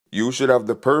You should have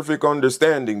the perfect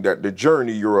understanding that the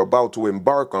journey you're about to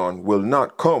embark on will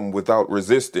not come without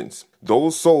resistance.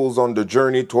 Those souls on the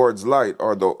journey towards light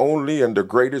are the only and the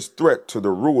greatest threat to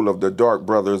the rule of the dark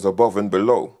brothers above and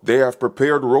below. They have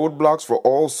prepared roadblocks for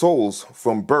all souls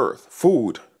from birth,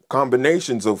 food,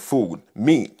 combinations of food,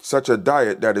 meat, such a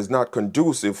diet that is not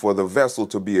conducive for the vessel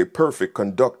to be a perfect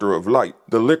conductor of light.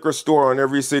 The liquor store on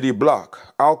every city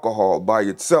block, alcohol by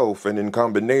itself and in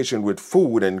combination with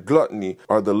food and gluttony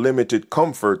are the limited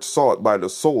comforts sought by the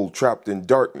soul trapped in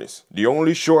darkness. The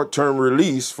only short-term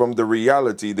release from the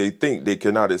reality they think they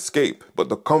cannot escape. But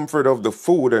the comfort of the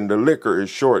food and the liquor is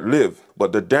short-lived.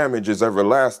 But the damage is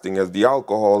everlasting as the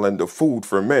alcohol and the food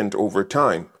ferment over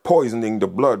time, poisoning the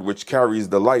blood which carries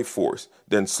the life force,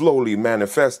 then slowly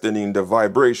manifesting in the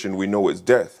vibration we know as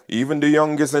death. Even the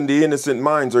youngest and the innocent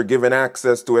minds are given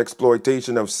access to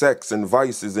exploitation of sex and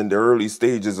vices in the early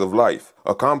stages of life,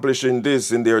 accomplishing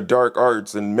this in their dark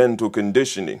arts and mental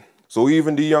conditioning. So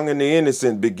even the young and the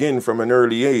innocent begin from an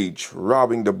early age,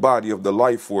 robbing the body of the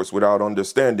life force without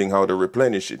understanding how to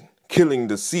replenish it, killing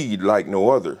the seed like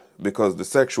no other, because the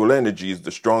sexual energy is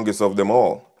the strongest of them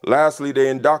all. Lastly, they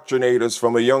indoctrinate us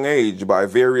from a young age by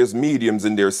various mediums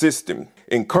in their system,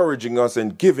 encouraging us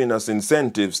and giving us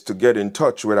incentives to get in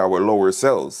touch with our lower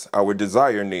selves, our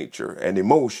desire nature and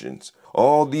emotions,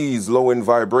 all these low in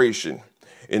vibration.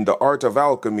 In the art of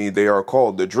alchemy, they are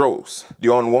called the dross,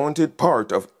 the unwanted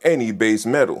part of any base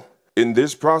metal. In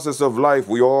this process of life,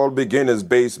 we all begin as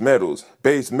base metals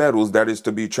that is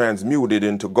to be transmuted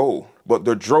into gold. But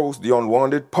the dross, the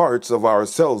unwanted parts of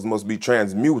ourselves must be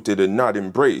transmuted and not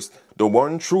embraced. The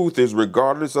one truth is,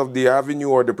 regardless of the avenue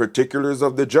or the particulars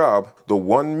of the job, the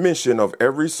one mission of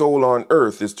every soul on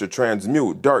earth is to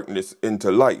transmute darkness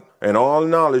into light. And all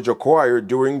knowledge acquired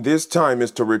during this time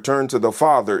is to return to the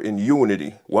Father in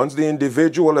unity. Once the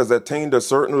individual has attained a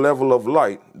certain level of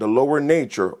light, the lower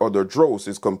nature or the dross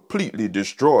is completely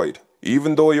destroyed.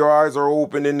 Even though your eyes are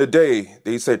open in the day,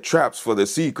 they set traps for the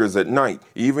seekers at night.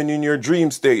 Even in your dream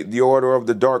state, the order of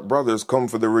the dark brothers come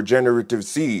for the regenerative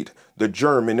seed, the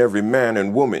germ in every man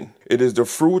and woman. It is the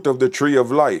fruit of the tree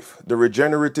of life. The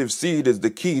regenerative seed is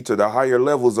the key to the higher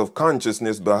levels of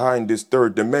consciousness behind this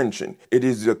third dimension. It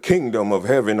is the kingdom of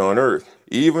heaven on earth.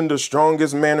 Even the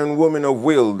strongest man and woman of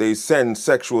will, they send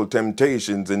sexual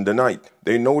temptations in the night.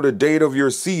 They know the date of your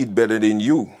seed better than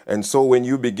you. And so when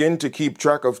you begin to keep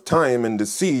track of time and the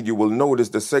seed, you will notice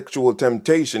the sexual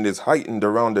temptation is heightened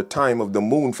around the time of the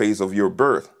moon phase of your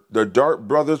birth. The dark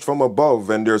brothers from above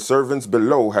and their servants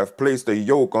below have placed a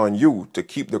yoke on you to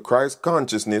keep the Christ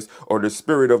consciousness or the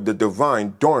spirit of the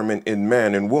divine dormant in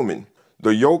man and woman.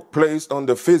 The yoke placed on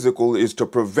the physical is to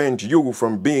prevent you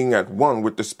from being at one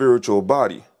with the spiritual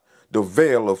body, the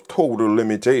veil of total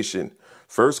limitation.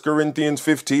 1 Corinthians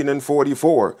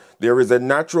 15:44, there is a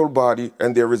natural body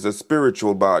and there is a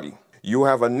spiritual body. You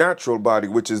have a natural body,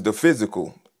 which is the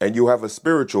physical, and you have a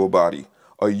spiritual body.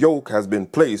 A yoke has been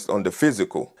placed on the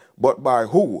physical. But by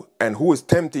who? And who is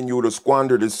tempting you to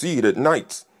squander the seed at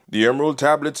nights? The Emerald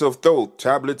Tablets of Thoth,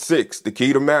 Tablet 6, the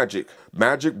key to magic.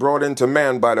 Magic brought into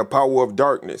man by the power of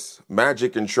darkness.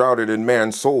 Magic enshrouded in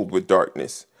man's soul with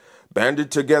darkness.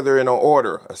 Banded together in an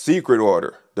order, a secret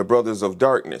order, the brothers of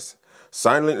darkness.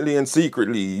 Silently and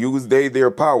secretly use they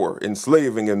their power,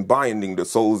 enslaving and binding the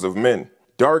souls of men.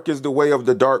 Dark is the way of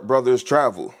the dark brothers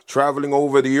travel. Traveling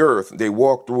over the earth, they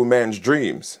walk through man's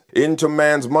dreams. Into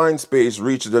man's mind space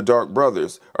reach the dark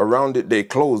brothers. Around it they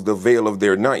close the veil of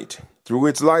their night. Through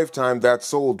its lifetime, that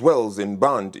soul dwells in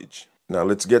bondage. Now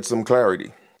let's get some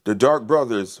clarity. The dark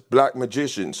brothers, black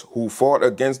magicians, who fought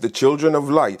against the children of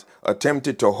light,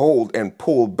 attempted to hold and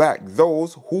pull back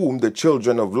those whom the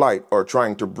children of light are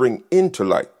trying to bring into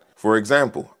light. For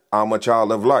example, I'm a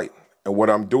child of light, and what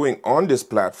I'm doing on this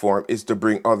platform is to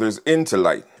bring others into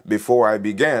light. Before I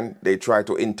began, they tried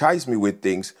to entice me with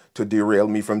things to derail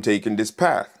me from taking this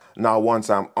path. Now, once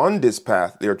I'm on this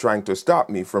path, they're trying to stop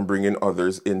me from bringing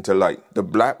others into light. The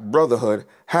Black Brotherhood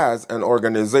has an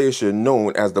organization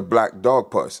known as the Black Dog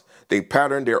Puss. They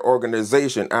pattern their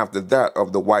organization after that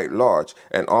of the White Lodge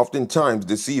and oftentimes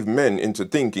deceive men into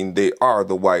thinking they are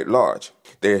the White Lodge.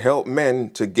 They help men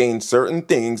to gain certain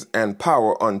things and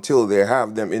power until they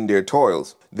have them in their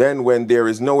toils. Then when there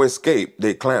is no escape,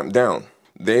 they clamp down.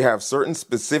 They have certain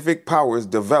specific powers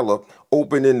developed,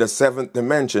 open in the seventh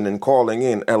dimension and calling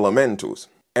in elementals.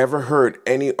 Ever heard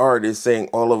any artist saying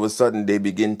all of a sudden they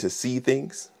begin to see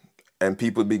things and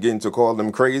people begin to call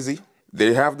them crazy?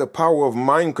 They have the power of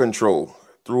mind control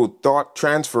through thought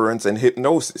transference and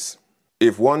hypnosis.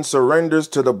 If one surrenders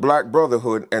to the Black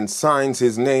Brotherhood and signs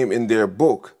his name in their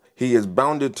book, he is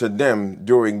bounded to them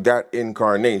during that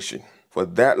incarnation. For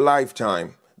that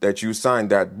lifetime, that you sign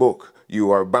that book,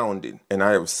 you are bounded, and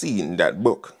I have seen that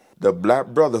book. The Black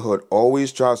Brotherhood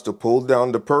always tries to pull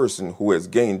down the person who has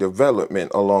gained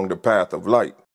development along the path of light.